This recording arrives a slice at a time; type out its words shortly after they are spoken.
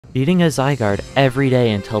beating a Zygarde every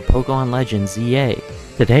day until Pokemon Legends ZA.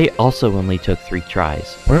 Today also only took 3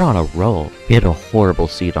 tries. We're on a roll. We had a horrible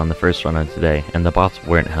seed on the first one on today, and the bots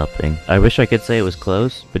weren't helping. I wish I could say it was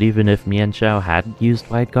close, but even if Mienshao hadn't used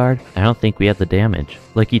Wide Guard, I don't think we had the damage.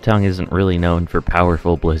 Lickitung isn't really known for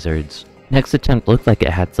powerful blizzards. Next attempt looked like it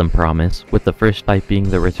had some promise, with the first fight being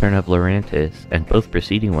the return of Lurantis, and both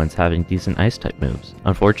preceding ones having decent Ice-type moves.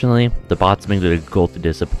 Unfortunately, the bots made it a goal to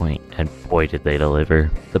disappoint, and boy did they deliver.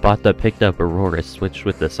 The bot that picked up Aurora switched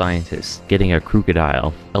with the Scientist, getting a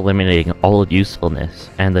Crocodile, eliminating all usefulness,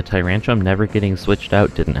 and the Tyrantrum never getting switched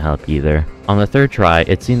out didn't help either. On the third try,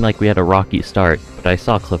 it seemed like we had a rocky start, but I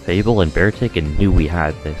saw Clefable and Beartick and knew we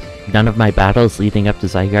had this. None of my battles leading up to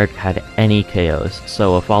Zygarde had any KOs,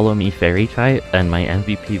 so a Follow Me Fairy type and my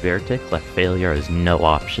MVP Beartick left failure as no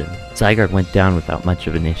option. Zygarde went down without much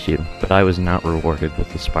of an issue, but I was not rewarded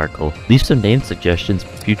with the Sparkle. Leave some name suggestions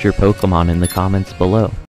for future Pokemon in the comments below.